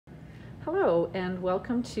Hello and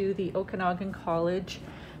welcome to the Okanagan College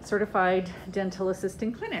Certified Dental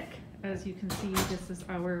Assistant Clinic. As you can see, this is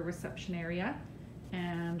our reception area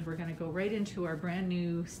and we're going to go right into our brand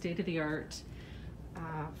new state-of-the-art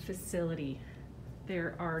facility.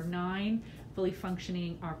 There are 9 fully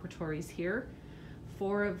functioning operatories here.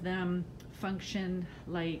 4 of them function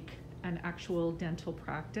like an actual dental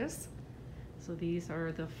practice. So these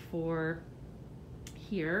are the 4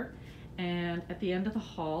 here. And at the end of the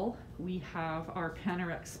hall, we have our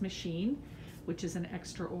Panorex machine, which is an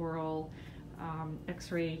extraoral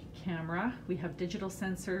X-ray camera. We have digital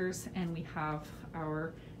sensors and we have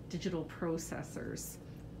our digital processors.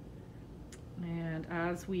 And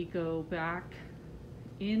as we go back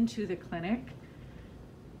into the clinic,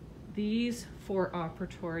 these 4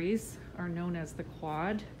 operatories are known as the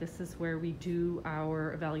quad. This is where we do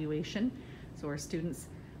our evaluation. So our students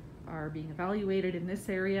are being evaluated in this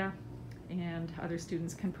area, and other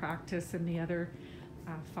students can practice in the other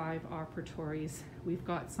 5 operatories. We've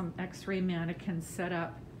got some X-ray mannequins set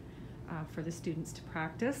up for the students to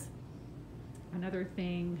practice. Another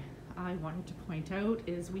thing I wanted to point out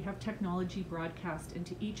is we have technology broadcast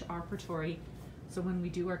into each operatory, so when we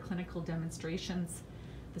do our clinical demonstrations,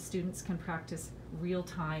 the students can practice real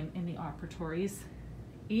time in the operatories.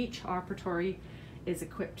 Each operatory is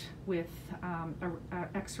equipped with an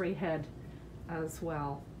X-ray head as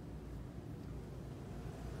well.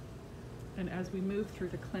 And as we move through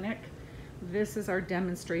the clinic, this is our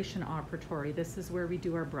demonstration operatory. This is where we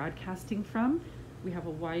do our broadcasting from. We have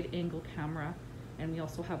a wide angle camera and we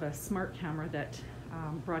also have a smart camera that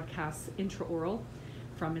broadcasts intraoral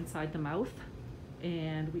from inside the mouth.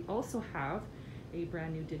 And we also have a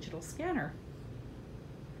brand new digital scanner.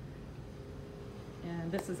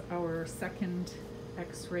 And this is our second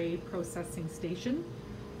X-ray processing station,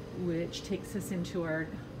 which takes us into our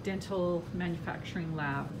dental manufacturing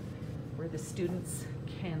lab, where the students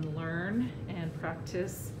can learn and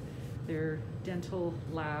practice their dental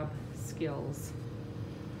lab skills.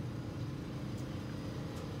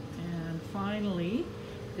 And finally,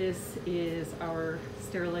 this is our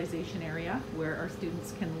sterilization area where our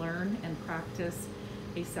students can learn and practice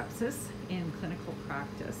asepsis in clinical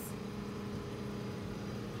practice.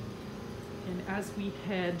 And as we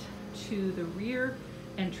head to the rear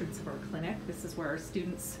entrance of our clinic, this is where our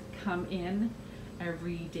students come in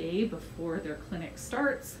every day before their clinic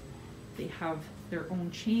starts. They have their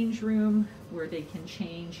own change room where they can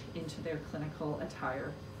change into their clinical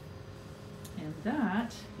attire. And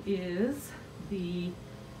that is the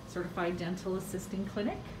Certified Dental Assisting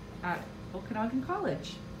Clinic at Okanagan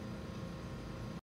College.